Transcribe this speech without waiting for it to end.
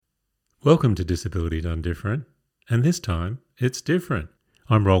Welcome to Disability Done Different, and this time it's different.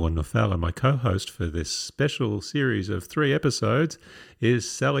 I'm Roland Nofal, and my co-host for this special series of 3 episodes is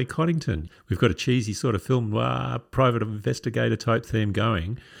Sally Connington. We've got a cheesy sort of film noir, private investigator type theme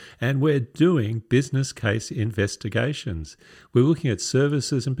going, and we're doing business case investigations. We're looking at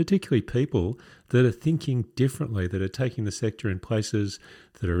services and particularly people that are thinking differently, that are taking the sector in places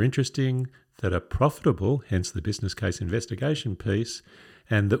that are interesting, that are profitable, hence the business case investigation piece,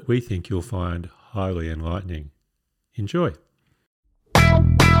 and that we think you'll find highly enlightening. Enjoy.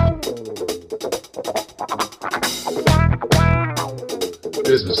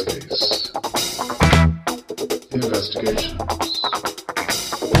 Business case investigations.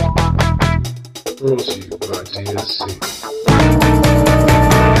 Brought to you by DSC.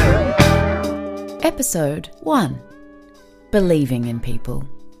 Episode 1. Believing in People.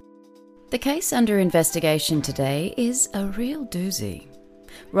 The case under investigation today is a real doozy.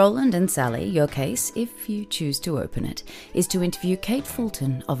 Roland and Sally, your case, if you choose to open it, is to interview Kate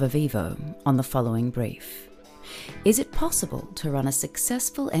Fulton of Avivo on the following brief. Is it possible to run a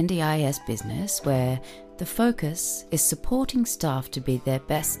successful NDIS business where the focus is supporting staff to be their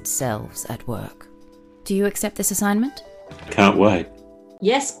best selves at work? Do you accept this assignment? Can't wait.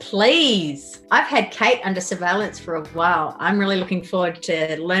 Yes, please. I've had Kate under surveillance for a while. I'm really looking forward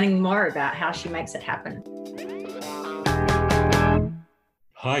to learning more about how she makes it happen.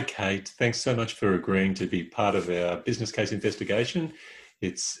 Hi, Kate. Thanks so much for agreeing to be part of our business case investigation.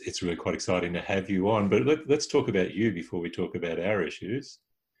 It's really quite exciting to have you on, but let's talk about you before we talk about our issues.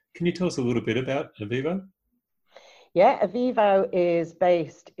 Can you tell us a little bit about Avivo? Yeah, Avivo is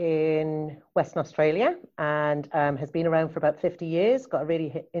based in Western Australia and has been around for about 50 years, got a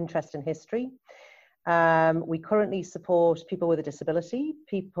really interesting history. We currently support people with a disability,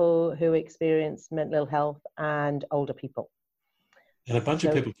 people who experience mental ill health, and older people. And a bunch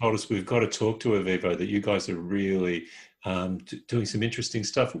of people told us we've got to talk to Avivo, that you guys are really doing some interesting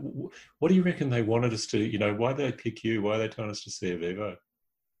stuff. What do you reckon they wanted us to, why did they pick you? Why are they telling us to see Avivo?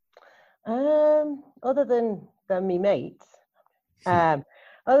 Other than me mates, other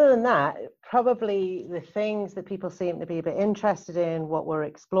than that, probably the things that people seem to be a bit interested in, what we're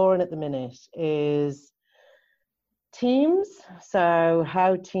exploring at the minute, is teams. So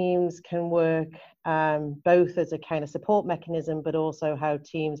how teams can work both as a kind of support mechanism, but also how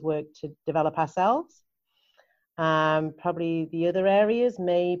teams work to develop ourselves. Probably the other areas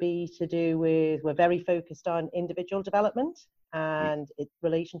may be to do with, we're very focused on individual development and its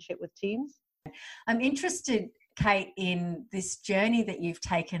relationship with teams. I'm interested, Kate, in this journey that you've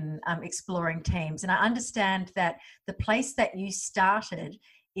taken exploring teams. And I understand that the place that you started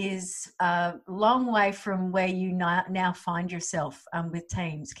is a long way from where you now find yourself with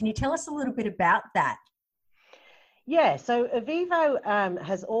teams. Can you tell us a little bit about that? Yeah, so Avivo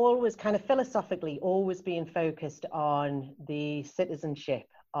has always kind of philosophically always been focused on the citizenship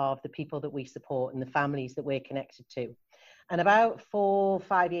of the people that we support and the families that we're connected to. And about 4 or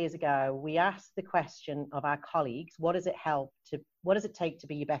 5 years ago, we asked the question of our colleagues, what does it take to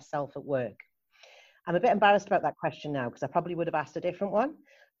be your best self at work? I'm a bit embarrassed about that question now because I probably would have asked a different one.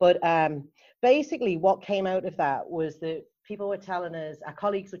 But basically what came out of that was that people were telling us, our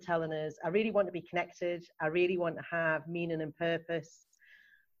colleagues were telling us, I really want to be connected. I really want to have meaning and purpose.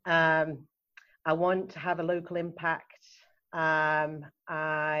 I want to have a local impact.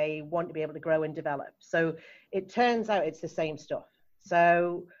 I want to be able to grow and develop. So it turns out it's the same stuff.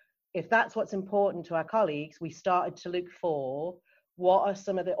 So if that's what's important to our colleagues, we started to look for what are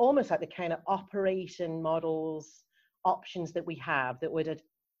some of the, almost like the kind of operation models, options that we have that would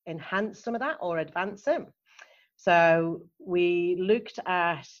enhance some of that or advance them. So we looked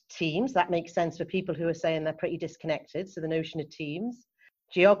at teams. That makes sense for people who are saying they're pretty disconnected. So the notion of teams,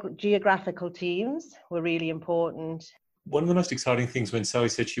 geographical teams were really important. One of the most exciting things when Sally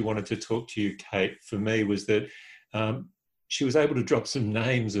said she wanted to talk to you, Kate, for me was that she was able to drop some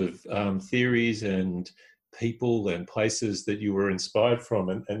names of theories and people and places that you were inspired from.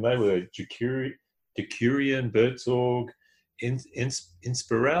 And they were Decurion, Buurtzorg,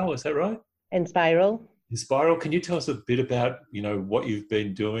 Inspiral, is that right? Inspiral. Can you tell us a bit about, what you've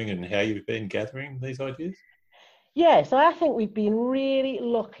been doing and how you've been gathering these ideas? Yeah, so I think we've been really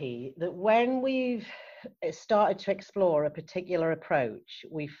lucky that when we've started to explore a particular approach,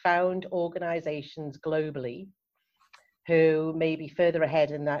 we found organizations globally who may be further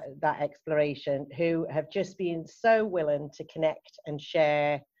ahead in that exploration, who have just been so willing to connect and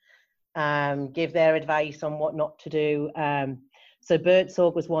share, give their advice on what not to do. So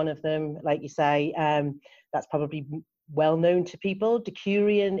Buurtzorg was one of them, like you say. That's probably well known to people.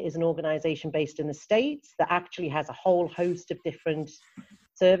 Decurion is an organization based in the States that actually has a whole host of different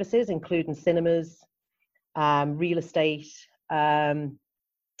services, including cinemas, real estate.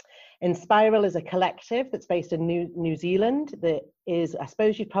 Inspiral is a collective that's based in New Zealand that is, I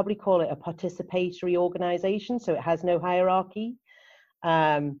suppose you'd probably call it a participatory organisation, so it has no hierarchy.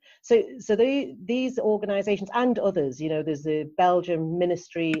 These organisations and others, you know, there's the Belgian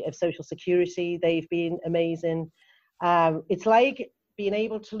Ministry of Social Security, they've been amazing. It's like being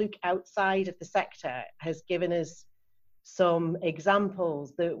able to look outside of the sector has given us some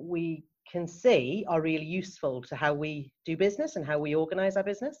examples that we can see are really useful to how we do business and how we organise our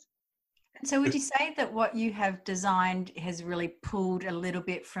business. So would you say that what you have designed has really pulled a little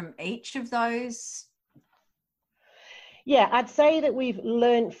bit from each of those? Yeah, I'd say that we've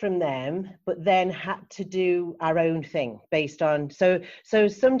learned from them, but then had to do our own thing based on, so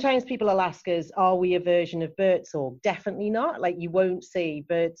sometimes people will ask us, are we a version of Buurtzorg? Definitely not. Like, you won't see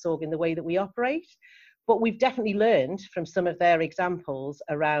Buurtzorg in the way that we operate, but we've definitely learned from some of their examples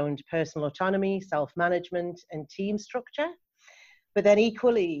around personal autonomy, self-management and team structure. But then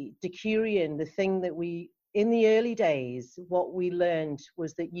equally, Decurion, the thing that in the early days, what we learned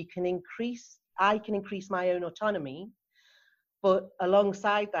was that I can increase my own autonomy, but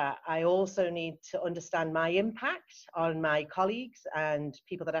alongside that, I also need to understand my impact on my colleagues and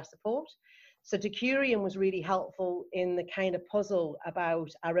people that I support. So Decurion was really helpful in the kind of puzzle about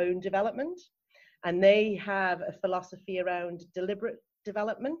our own development. And they have a philosophy around deliberate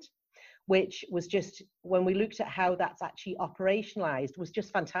development, which was just, when we looked at how that's actually operationalized, was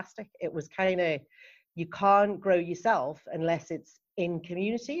just fantastic. It was kind of, you can't grow yourself unless it's in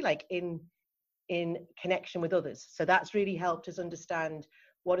community, like in connection with others. So that's really helped us understand,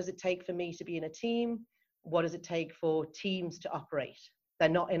 what does it take for me to be in a team? What does it take for teams to operate? They're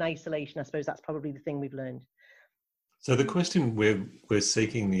not in isolation. I suppose that's probably the thing we've learned. So the question we're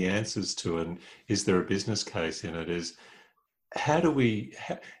seeking the answers to, and is there a business case in it, is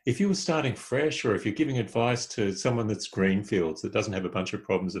if you were starting fresh, or if you're giving advice to someone that's greenfields, that doesn't have a bunch of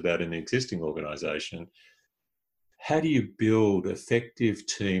problems about an existing organisation, how do you build effective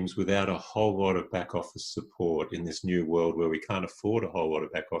teams without a whole lot of back office support in this new world where we can't afford a whole lot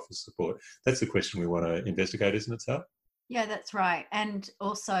of back office support? That's the question we want to investigate, isn't it, Sal? Yeah, that's right. And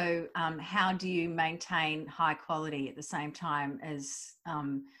also, how do you maintain high quality at the same time as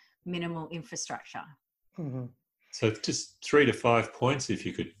minimal infrastructure? Mm-hmm. So just 3 to 5 points, if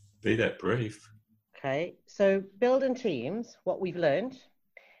you could be that brief. Okay, so building teams, what we've learned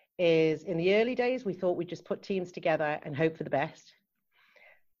is, in the early days, we thought we'd just put teams together and hope for the best.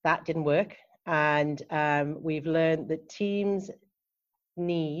 That didn't work. And we've learned that teams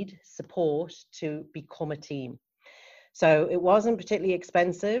need support to become a team. So it wasn't particularly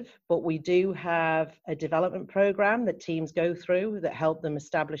expensive, but we do have a development program that teams go through that help them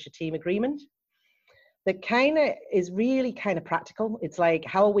establish a team agreement. That kind of is really kind of practical. It's like,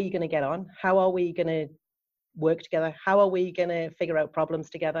 how are we going to get on? How are we going to work together? How are we going to figure out problems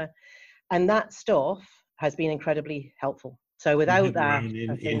together? And that stuff has been incredibly helpful. So without that,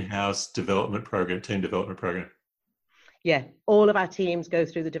 in-house development program, team development program. Yeah, all of our teams go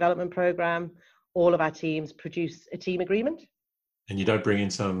through the development program. All of our teams produce a team agreement. And you don't bring in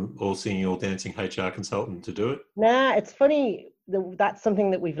some all singing, all dancing HR consultant to do it? Nah, it's funny. That's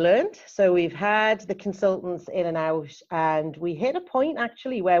something that we've learned. So we've had the consultants in and out, and we hit a point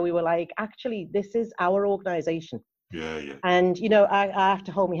actually where we were like, actually, this is our organization. Yeah. And, you know, I have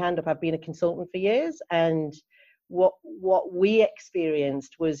to hold my hand up. I've been a consultant for years, and what we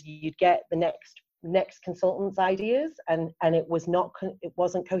experienced was you'd get the next consultant's ideas, and it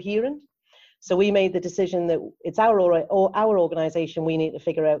wasn't coherent. So we made the decision that it's our organization. We need to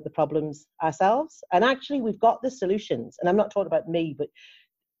figure out the problems ourselves. And actually, we've got the solutions. And I'm not talking about me, but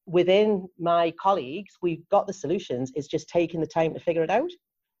within my colleagues, we've got the solutions. It's just taking the time to figure it out.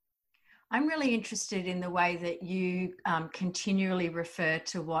 I'm really interested in the way that you continually refer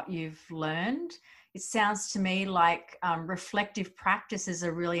to what you've learned. It sounds to me like reflective practice is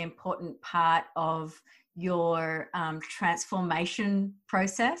a really important part of your transformation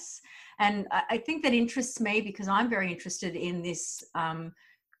process. And I think that interests me because I'm very interested in this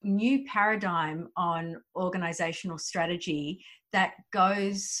new paradigm on organizational strategy that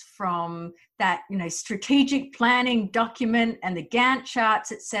goes from that, you know, strategic planning document and the Gantt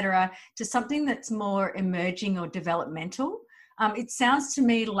charts, etc., to something that's more emerging or developmental. It sounds to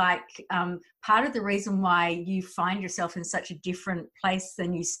me like part of the reason why you find yourself in such a different place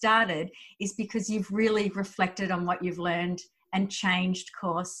than you started is because you've really reflected on what you've learned and changed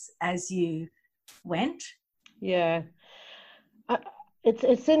course as you went. Yeah.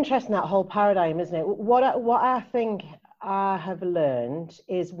 It's interesting, that whole paradigm, isn't it? What I think I have learned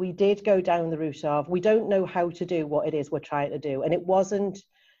is we did go down the route of, we don't know how to do what it is we're trying to do. And it wasn't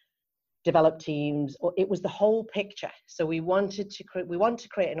develop teams, or it was the whole picture. So we want to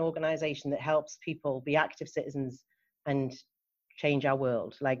create an organization that helps people be active citizens and change our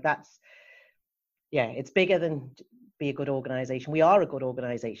world. Like it's bigger than be a good organization. We are a good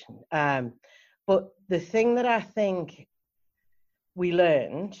organization. But the thing that I think we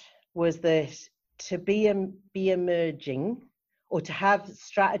learned was that to be emerging, or to have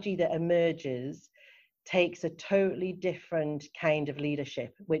strategy that emerges, takes a totally different kind of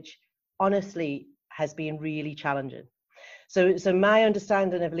leadership, which honestly has been really challenging. So my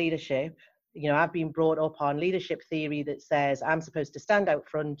understanding of leadership, I've been brought up on leadership theory that says I'm supposed to stand out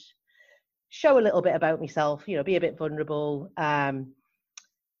front, show a little bit about myself, be a bit vulnerable,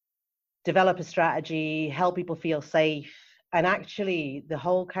 develop a strategy, help people feel safe. And actually, the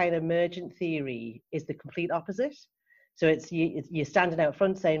whole kind of emergent theory is the complete opposite. So you're standing out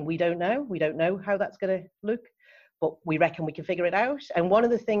front saying, we don't know how that's going to look, but we reckon we can figure it out. And one of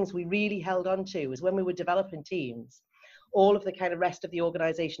the things we really held on to was when we were developing teams, all of the kind of rest of the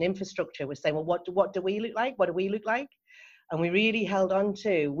organization infrastructure was saying, well, what do we look like? What do we look like? And we really held on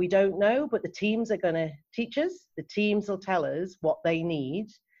to, we don't know, but the teams are going to teach us. The teams will tell us what they need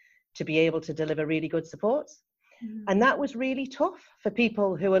to be able to deliver really good support. And that was really tough for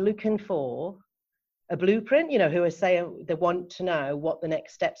people who are looking for a blueprint, who are saying they want to know what the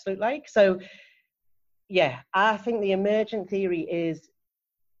next steps look like. So, I think the emergent theory is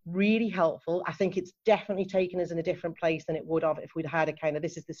really helpful. I think it's definitely taken us in a different place than it would have if we'd had a kind of,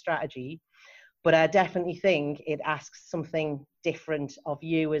 this is the strategy. But I definitely think it asks something different of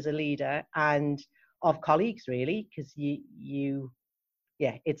you as a leader and of colleagues, really, because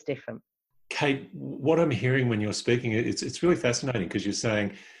it's different. Kate, what I'm hearing when you're speaking, it's really fascinating, because you're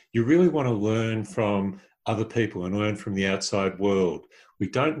saying you really want to learn from other people and learn from the outside world. We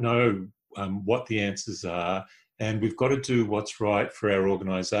don't know what the answers are, and we've got to do what's right for our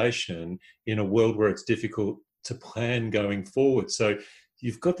organisation in a world where it's difficult to plan going forward. So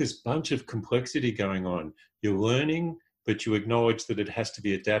you've got this bunch of complexity going on. You're learning, but you acknowledge that it has to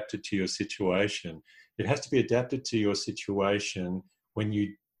be adapted to your situation. It has to be adapted to your situation when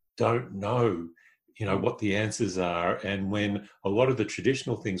you don't know, what the answers are, and when a lot of the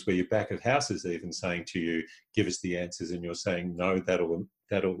traditional things where your back of house is even saying to you, give us the answers, and you're saying, no, that'll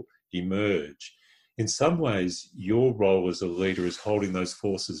emerge. In some ways, your role as a leader is holding those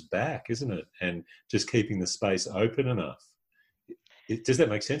forces back, isn't it? And just keeping the space open enough. Does that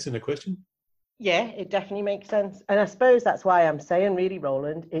make sense in the question? Yeah, it definitely makes sense. And I suppose that's why I'm saying, really,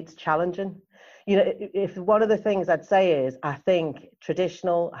 Roland, it's challenging. If one of the things I'd say is, I think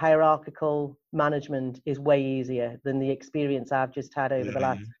traditional hierarchical management is way easier than the experience I've just had over the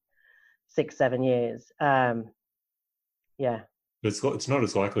last 6-7 years. But it's not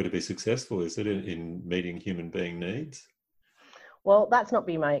as likely to be successful, is it, in meeting human being needs? Well, that's not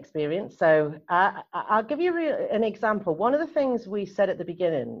been my experience. So I'll give you an example. One of the things we said at the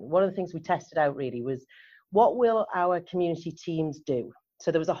beginning, one of the things we tested out really was, what will our community teams do?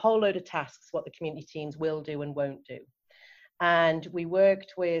 So there was a whole load of tasks, what the community teams will do and won't do. And we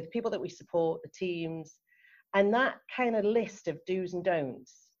worked with people that we support, the teams, and that kind of list of do's and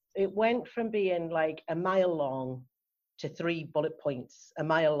don'ts, it went from being like a mile long to 3 bullet points, a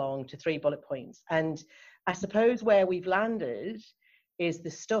mile long to 3 bullet points. And I suppose where we've landed is the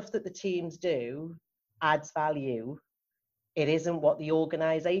stuff that the teams do adds value. It isn't what the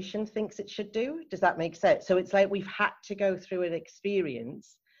organization thinks it should do. Does that make sense? So it's like we've had to go through an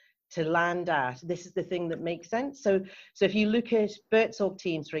experience to land at, this is the thing that makes sense. So if you look at Buurtzorg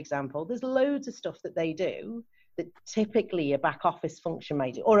teams, for example, there's loads of stuff that they do that typically a back office function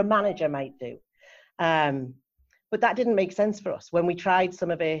might do, or a manager might do. But that didn't make sense for us. When we tried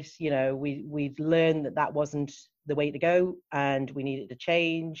some of it, we've learned that wasn't the way to go, and we needed to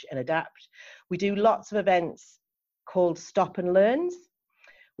change and adapt. We do lots of events called Stop and Learns,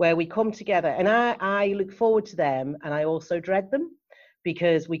 where we come together, and I look forward to them, and I also dread them,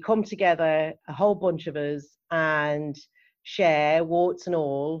 because we come together, a whole bunch of us, and share, warts and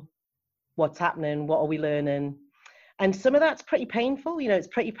all, what's happening, what are we learning. And some of that's pretty painful. It's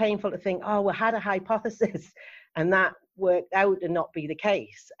pretty painful to think, oh, we had a hypothesis and that worked out and not be the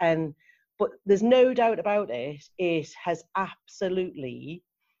case. But there's no doubt about it, it has absolutely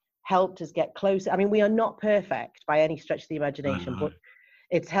helped us get closer. I mean, we are not perfect by any stretch of the imagination, but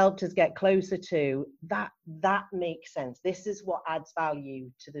it's helped us get closer to that. That makes sense. This is what adds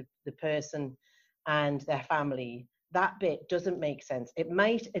value to the person and their family. That bit doesn't make sense. It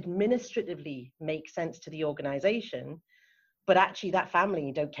might administratively make sense to the organization, but actually that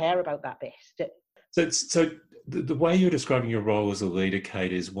family don't care about that bit. So the way you're describing your role as a leader,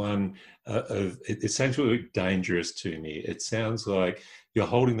 Kate, is one it sounds really dangerous to me. It sounds like you're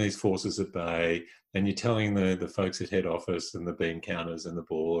holding these forces at bay, and you're telling the folks at head office and the bean counters and the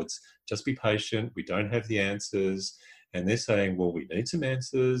boards, just be patient, we don't have the answers. And they're saying, well, we need some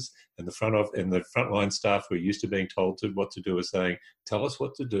answers. And the frontline staff who are used to being told what to do are saying, tell us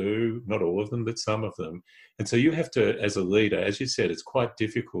what to do. Not all of them, but some of them. And so you have to, as a leader, as you said, it's quite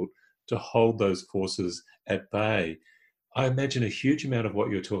difficult to hold those forces at bay. I imagine a huge amount of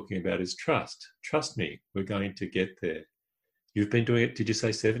what you're talking about is trust. Trust me, we're going to get there. You've been doing it, did you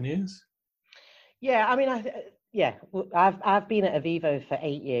say 7 years? Yeah, I mean, I've been at Avivo for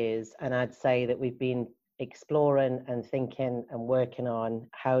 8 years, and I'd say that we've been exploring and thinking and working on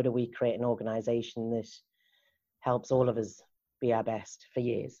how do we create an organization that helps all of us be our best for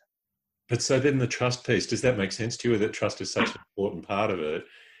years. But so then the trust piece, does that make sense to you, that trust is such an important part of it?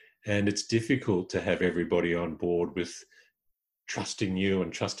 And it's difficult to have everybody on board with trusting you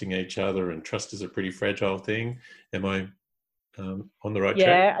and trusting each other, and trust is a pretty fragile thing. Am I on the right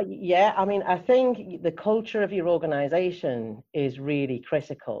track? Yeah. I mean, I think the culture of your organization is really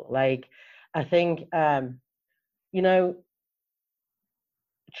critical. Like, I think,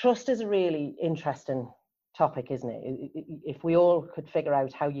 trust is a really interesting topic, isn't it? If we all could figure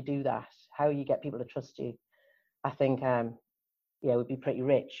out how you do that, how you get people to trust you, I think, we'd be pretty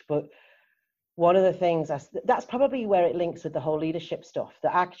rich. But one of the things, that's probably where it links with the whole leadership stuff,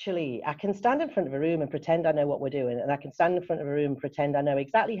 that actually I can stand in front of a room and pretend I know what we're doing, and I can stand in front of a room and pretend I know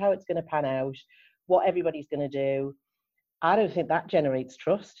exactly how it's going to pan out, what everybody's going to do. I don't think that generates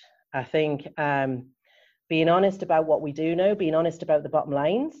trust. I think being honest about what we do know, being honest about the bottom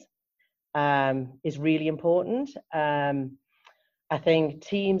lines is really important. I think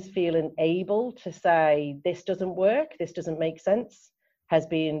teams feeling able to say, this doesn't work, this doesn't make sense, has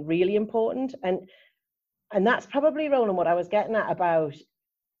been really important. And that's probably, Roland, what I was getting at about,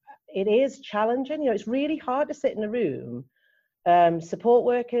 it is challenging. It's really hard to sit in a room, support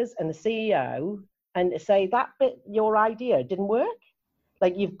workers and the CEO, and say that bit, your idea didn't work.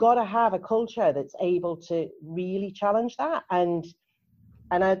 Like, you've got to have a culture that's able to really challenge that. And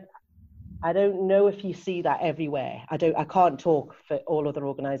I don't know if you see that everywhere. I can't talk for all other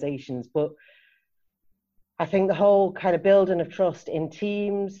organizations, but I think the whole kind of building of trust in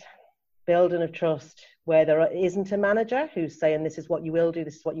teams, building of trust where there isn't a manager who's saying, this is what you will do,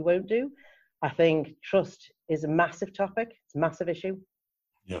 this is what you won't do. I think trust is a massive topic. It's a massive issue.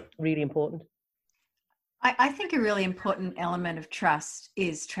 Yeah. Really important. I think a really important element of trust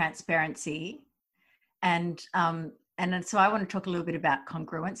is transparency. And so I want to talk a little bit about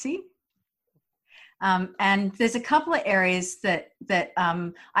congruency. And there's a couple of areas that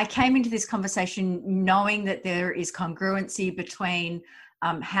I came into this conversation knowing that there is congruency between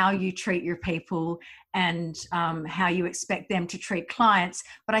how you treat your people and how you expect them to treat clients.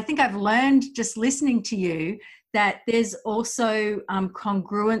 But I think I've learned just listening to you that there's also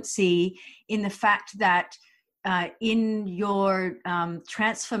congruency in the fact that in your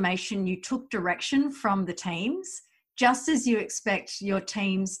transformation, you took direction from the teams, just as you expect your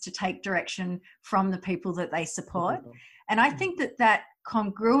teams to take direction from the people that they support. And I think that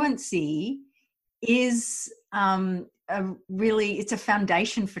congruency is it's a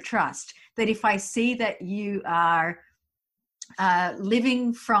foundation for trust. That if I see that you are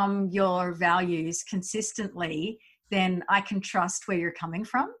living from your values consistently, then I can trust where you're coming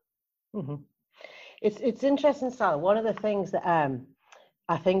from. Mm-hmm. It's interesting, Sal. One of the things that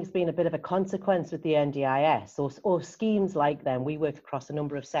I think has been a bit of a consequence with the NDIS or schemes like them, we work across a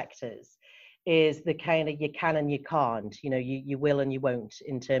number of sectors, is the kind of you can and you can't, you will and you won't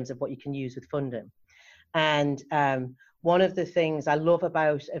in terms of what you can use with funding. And one of the things I love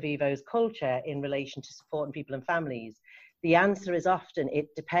about Avivo's culture in relation to supporting people and families, the answer is often, it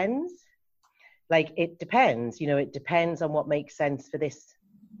depends. Like, it depends, it depends on what makes sense for this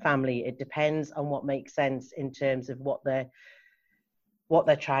family. It depends on what makes sense in terms of what they're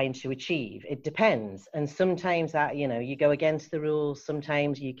trying to achieve. It depends. And sometimes that, you go against the rules.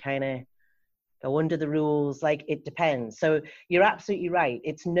 Sometimes you kind of go under the rules. Like, it depends. So you're absolutely right.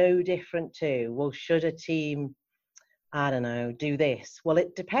 It's no different to, well, should a team, I don't know, do this? Well,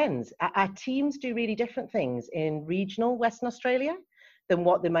 it depends. Our teams do really different things in regional Western Australia than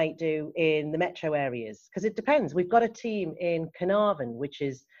what they might do in the metro areas, because it depends. We've got a team in Carnarvon, which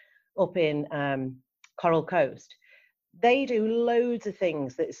is up in Coral Coast. They do loads of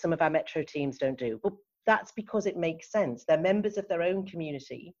things that some of our metro teams don't do, but that's because it makes sense. They're members of their own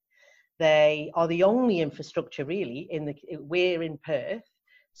community. They are the only infrastructure really we're in Perth.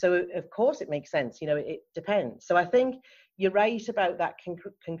 So of course it makes sense, it depends. So I think you're right about that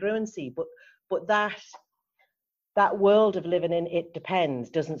congruency, but that world of living in it depends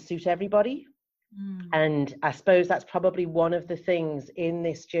doesn't suit everybody. And I suppose that's probably one of the things in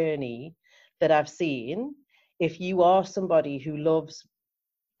this journey that I've seen. If you are somebody who loves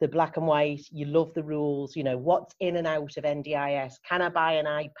the black and white, you love the rules, you know, what's in and out of NDIS, can I buy an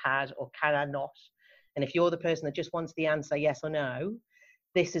iPad or can I not? And if you're the person that just wants the answer yes or no,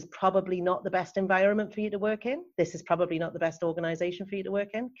 this is probably not the best environment for you to work in. This is probably not the best organization for you to work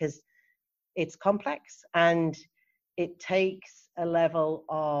in, because it's complex and it takes a level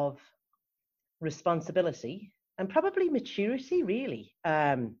of responsibility and probably maturity, really,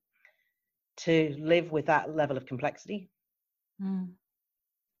 to live with that level of complexity.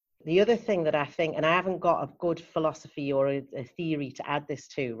 The other thing that I think, and I haven't got a good philosophy or a theory to add this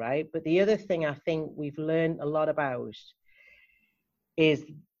to, right? But the other thing I think we've learned a lot about is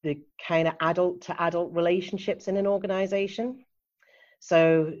the kind of adult to adult relationships in an organization.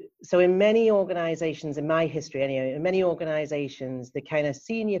 So in many organizations, in my history anyway, in many organizations, the kind of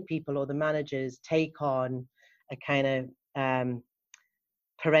senior people or the managers take on a kind of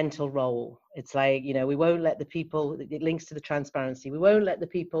parental role. It's like, you know, we won't let the people, it links to the transparency, we won't let the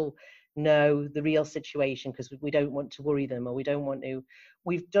people know the real situation because we don't want to worry them, or we don't want to.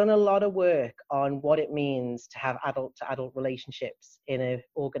 We've done a lot of work on what it means to have adult to adult relationships in an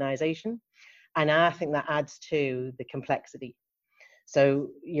organization. And I think that adds to the complexity. So,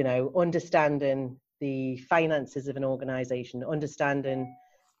 you know, understanding the finances of an organization, understanding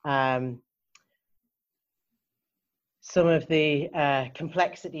some of the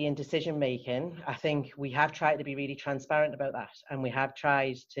complexity in decision making. I think we have tried to be really transparent about that, and we have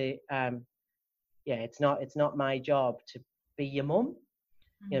tried to, it's not my job to be your mum.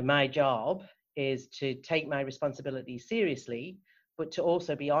 You know, my job is to take my responsibilities seriously, but to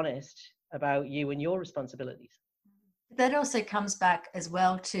also be honest about you and your responsibilities. That also comes back as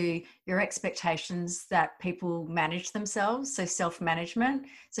well to your expectations that people manage themselves, so self-management.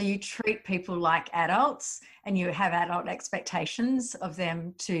 So you treat people like adults and you have adult expectations of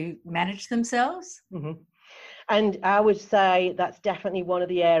them to manage themselves. And I would say that's definitely one of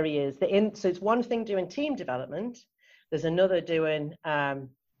the areas that so it's one thing doing team development, there's another doing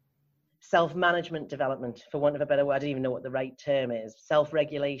self-management development, for want of a better word. I don't even know what the right term is.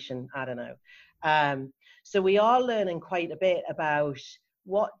 Self-regulation, I don't know. So we are learning quite a bit about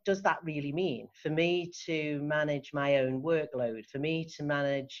what does that really mean for me to manage my own workload, for me to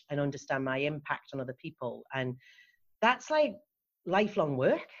manage and understand my impact on other people. And that's like lifelong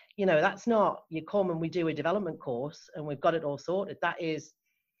work. You know, that's not, you come and we do a development course and we've got it all sorted. That is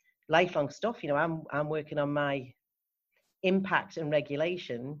lifelong stuff. You know, I'm working on my impact and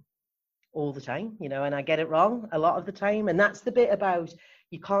regulation all the time, you know, and I get it wrong a lot of the time. And that's the bit about,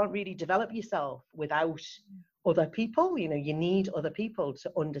 you can't really develop yourself without other people. You know, you need other people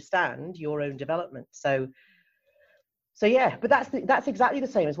to understand your own development. So yeah, but that's exactly the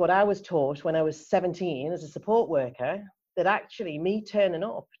same as what I was taught when I was 17 as a support worker, that actually me turning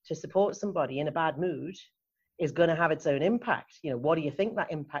up to support somebody in a bad mood is going to have its own impact. You know, what do you think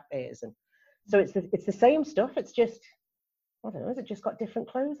that impact is? And so it's the same stuff. It's just, I don't know, has it just got different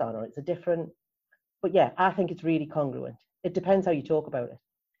clothes on, or it's a different, but yeah, I think it's really congruent. It depends how you talk about it.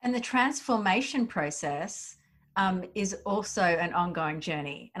 And the transformation process is also an ongoing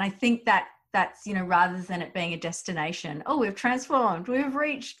journey. And I think that's, you know, rather than it being a destination, oh, we've transformed, we've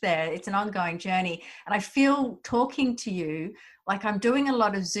reached there, it's an ongoing journey. And I feel talking to you like I'm doing a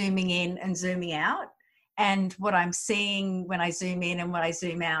lot of zooming in and zooming out. And what I'm seeing when I zoom in and what I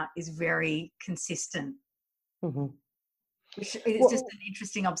zoom out is very consistent. Which is just an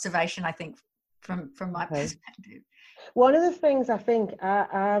interesting observation, I think, from my perspective. One of the things I think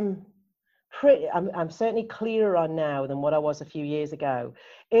I'm certainly clearer on now than what I was a few years ago.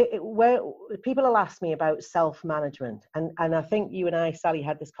 Where people will ask me about self-management, and I think you and I, Sally,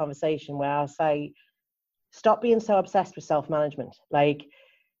 had this conversation where I'll say, stop being so obsessed with self-management. Like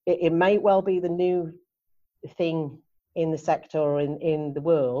it might well be the new thing in the sector or in the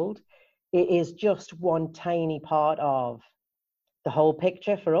world. It is just one tiny part of the whole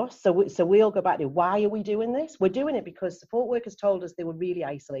picture for us. So we'll go back to, why are we doing this? We're doing it because support workers told us they were really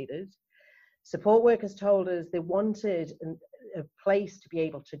isolated. Support workers told us they wanted a place to be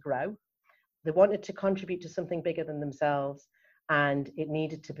able to grow. They wanted to contribute to something bigger than themselves, and it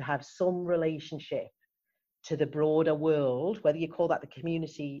needed to have some relationship to the broader world, whether you call that the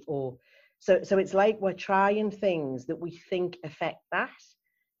community or... So it's like we're trying things that we think affect that.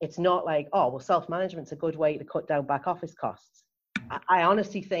 It's not like, oh, well, self-management's a good way to cut down back office costs. I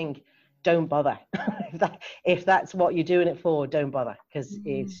honestly think, don't bother. if that's what you're doing it for, don't bother, because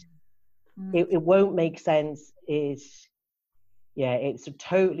it won't make sense. It's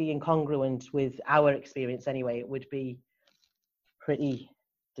totally incongruent with our experience anyway. It would be pretty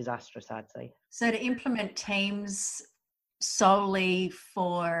disastrous, I'd say. So to implement Teams solely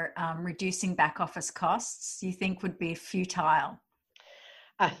for reducing back office costs, you think would be futile?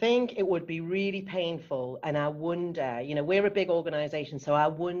 I think it would be really painful. And I wonder, we're a big organization, so I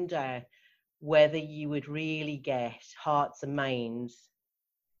wonder whether you would really get hearts and minds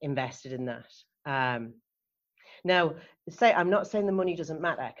invested in that. Now, I'm not saying the money doesn't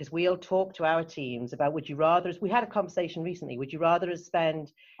matter, because we'll talk to our teams about, would you rather, we had a conversation recently, would you rather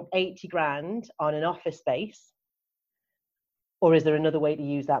spend 80 grand on an office space, or is there another way to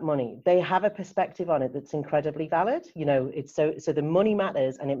use that money? They have a perspective on it that's incredibly valid. It's so the money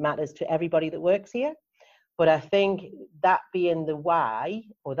matters, and it matters to everybody that works here. But I think that being the why,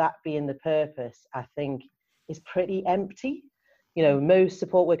 or that being the purpose, I think is pretty empty. Most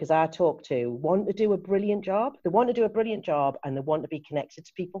support workers I talk to want to do a brilliant job. They want to do a brilliant job, and they want to be connected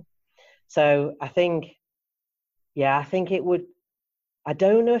to people. So I think it would, I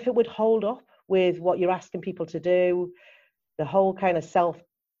don't know if it would hold up with what you're asking people to do, the whole kind of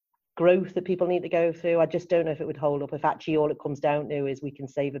self-growth that people need to go through. I just don't know if it would hold up if actually all it comes down to is we can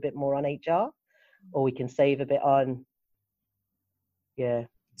save a bit more on HR, or we can save a bit on,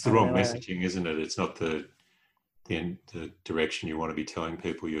 It's the wrong messaging, isn't it? It's not the direction you want to be telling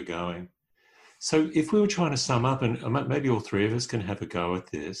people you're going. So if we were trying to sum up, and maybe all three of us can have a go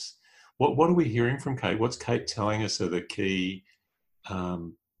at this, what are we hearing from Kate? What's Kate telling us are the key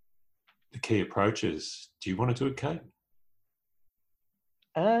approaches? Do you want to do it, Kate?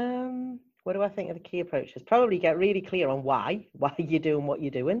 What do I think are the key approaches? Probably get really clear on why you're doing what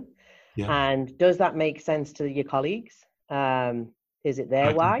you're doing. Yeah. And does that make sense to your colleagues? Is it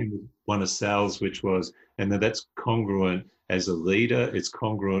their why? One of Sal's, which was, and that's congruent as a leader, it's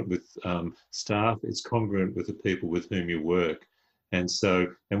congruent with staff, it's congruent with the people with whom you work. And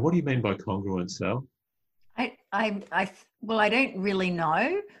what do you mean by congruent, Sal? Well, I don't really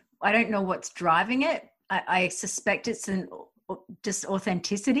know. I don't know what's driving it. I suspect it's just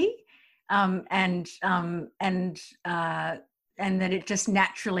authenticity, and that it just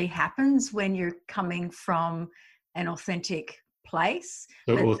naturally happens when you're coming from an authentic place.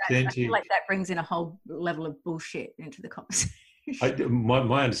 So authentic. I feel like that brings in a whole level of bullshit into the conversation.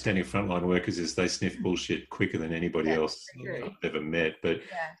 My understanding of frontline workers is they sniff bullshit quicker than anybody else I've ever met. But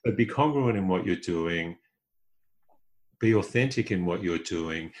be congruent in what you're doing. Be authentic in what you're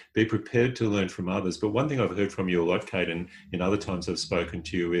doing, be prepared to learn from others. But one thing I've heard from you a lot, Kate, and in other times I've spoken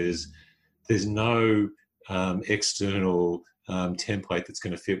to you, is there's no external template that's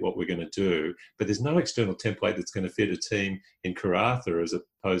going to fit what we're going to do, but there's no external template that's going to fit a team in Karratha as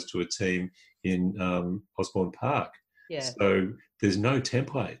opposed to a team in Osborne Park. Yeah. So there's no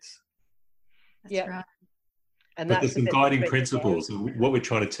templates. That's right. And but there's some guiding principles. And what we're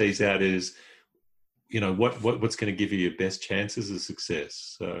trying to tease out is, what's going to give you your best chances of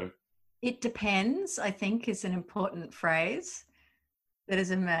success. So it depends, I think, is an important phrase that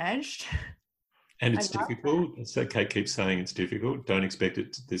has emerged. And it's difficult. It's okay, keep saying it's difficult. Don't expect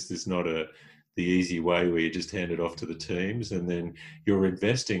it. This is not the easy way where you just hand it off to the teams, and then you're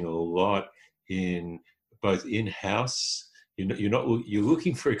investing a lot in both in-house. You're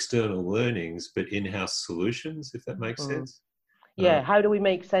looking for external learnings, but in-house solutions, if that makes sense. Yeah, how do we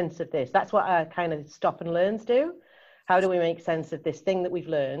make sense of this? That's what our kind of stop and learns do. How do we make sense of this thing that we've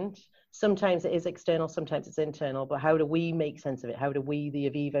learned? Sometimes it is external, sometimes it's internal, but how do we make sense of it? How do we, the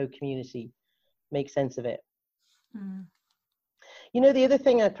Avivo community, make sense of it? Mm. The other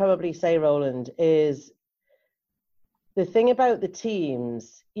thing I'd probably say, Roland, is the thing about the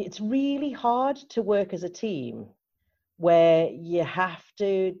teams, it's really hard to work as a team where you have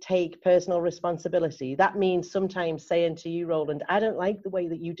to take personal responsibility. That means sometimes saying to you, Roland, I don't like the way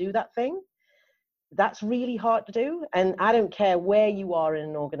that you do that thing. That's really hard to do. And I don't care where you are in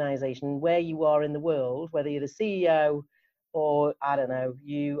an organization, where you are in the world, whether you're the CEO or, I don't know,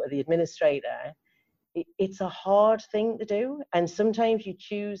 you are the administrator, it's a hard thing to do. And sometimes you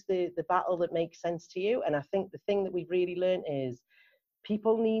choose the battle that makes sense to you. And I think the thing that we've really learned is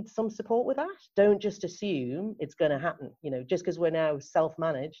people need some support with that. Don't just assume it's going to happen. Just because we're now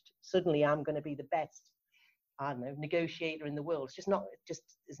self-managed, suddenly I'm going to be the best, negotiator in the world. It's not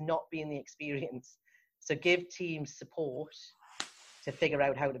been the experience. So give teams support to figure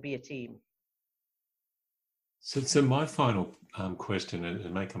out how to be a team. So my final question, and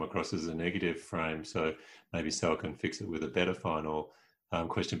it may come across as a negative frame, so maybe Sal can fix it with a better final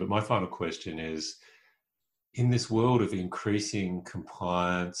question. But my final question is, in this world of increasing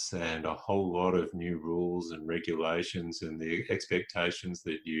compliance and a whole lot of new rules and regulations and the expectations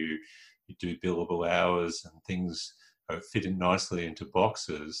that you do billable hours and things fit in nicely into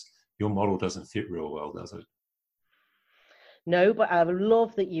boxes, your model doesn't fit real well, does it? No, but I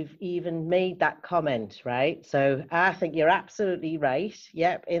love that you've even made that comment, right? So I think you're absolutely right.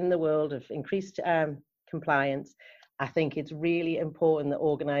 Yep, in the world of increased compliance, I think it's really important that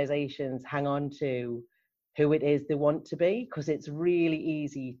organizations hang on to who it is they want to be, because it's really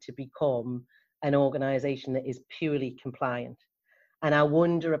easy to become an organization that is purely compliant. And I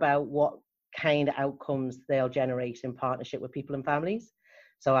wonder about what kind of outcomes they'll generate in partnership with people and families.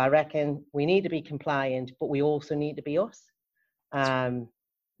 So I reckon we need to be compliant, but we also need to be us. The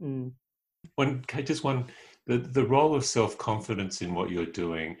role of self-confidence in what you're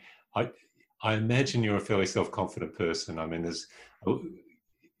doing. I imagine you're a fairly self-confident person. I mean,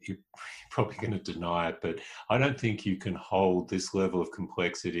 you're probably going to deny it, but I don't think you can hold this level of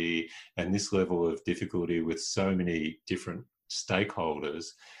complexity and this level of difficulty with so many different stakeholders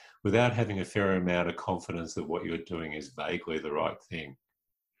without having a fair amount of confidence that what you're doing is vaguely the right thing.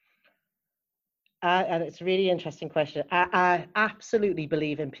 And it's a really interesting question. I absolutely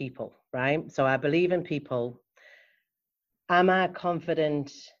believe in people, right? So I believe in people. Am I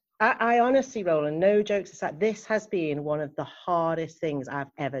confident? I honestly, Roland, no jokes aside, this has been one of the hardest things I've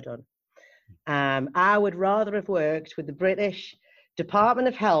ever done. I would rather have worked with the British Department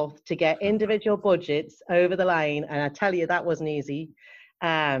of Health to get individual budgets over the line, and I tell you that wasn't easy,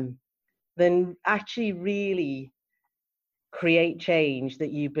 than actually really create change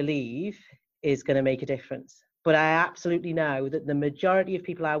that you believe is going to make a difference. But I absolutely know that the majority of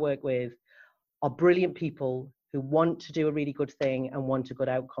people I work with are brilliant people who want to do a really good thing and want a good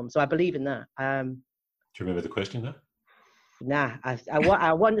outcome. So I believe in that. Do you remember the question though? Nah,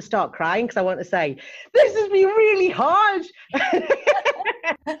 I want to start crying because I want to say, this has been really hard.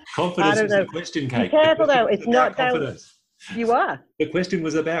 Confidence was the question, Kate. Be careful though, it's not confidence. You are? The question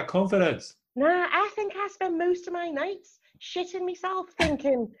was about confidence. Nah, I think I spend most of my nights shitting myself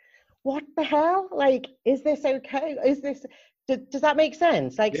thinking, what the hell? Like, is this okay? Does that make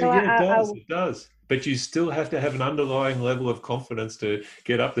sense? Like, it does. But you still have to have an underlying level of confidence to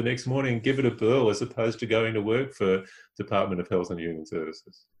get up the next morning and give it a whirl, as opposed to going to work for Department of Health and Human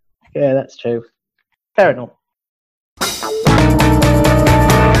Services. Yeah, that's true. Fair enough.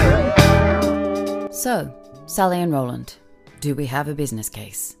 So, Sally and Roland, do we have a business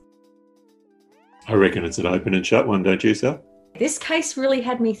case? I reckon it's an open and shut one, don't you, Sal? This case really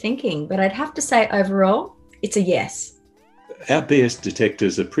had me thinking, but I'd have to say overall, it's a yes. Our BS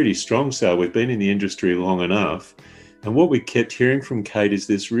detectors are pretty strong, Sal. We've been in the industry long enough. And what we kept hearing from Kate is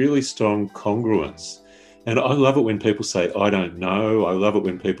this really strong congruence. And I love it when people say, I don't know. I love it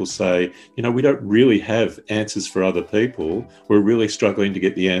when people say, we don't really have answers for other people. We're really struggling to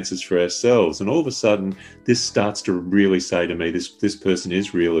get the answers for ourselves. And all of a sudden, this starts to really say to me, this person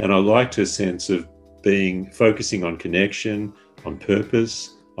is real. And I liked her sense of focusing on connection, on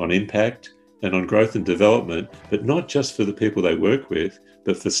purpose, on impact, and on growth and development, but not just for the people they work with,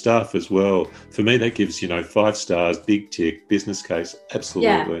 but for staff as well. For me, that gives, 5 stars, big tick, business case,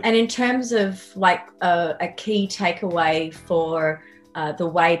 absolutely. Yeah, and in terms of like a key takeaway for the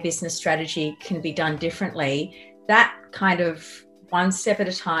way business strategy can be done differently, that kind of one step at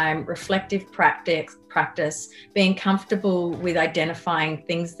a time, reflective practice, being comfortable with identifying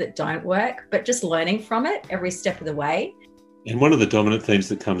things that don't work, but just learning from it every step of the way. And one of the dominant themes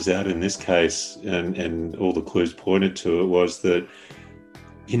that comes out in this case, and all the clues pointed to it, was that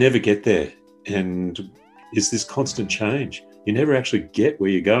you never get there. And it's this constant change. You never actually get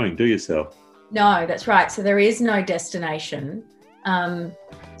where you're going, do you, Sal? No, that's right. So there is no destination.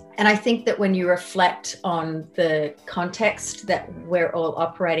 And I think that when you reflect on the context that we're all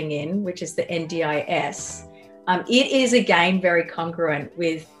operating in, which is the NDIS, it is again very congruent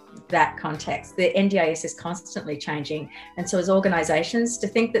with that context. The NDIS is constantly changing. And so as organizations, to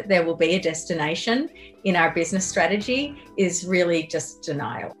think that there will be a destination in our business strategy is really just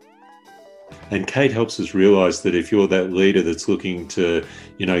denial. And Kate helps us realize that if you're that leader that's looking to,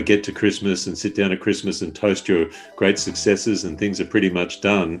 get to Christmas and sit down at Christmas and toast your great successes and things are pretty much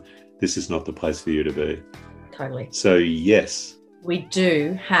done, this is not the place for you to be. Totally. So yes, we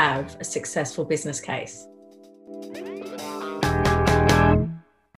do have a successful business case.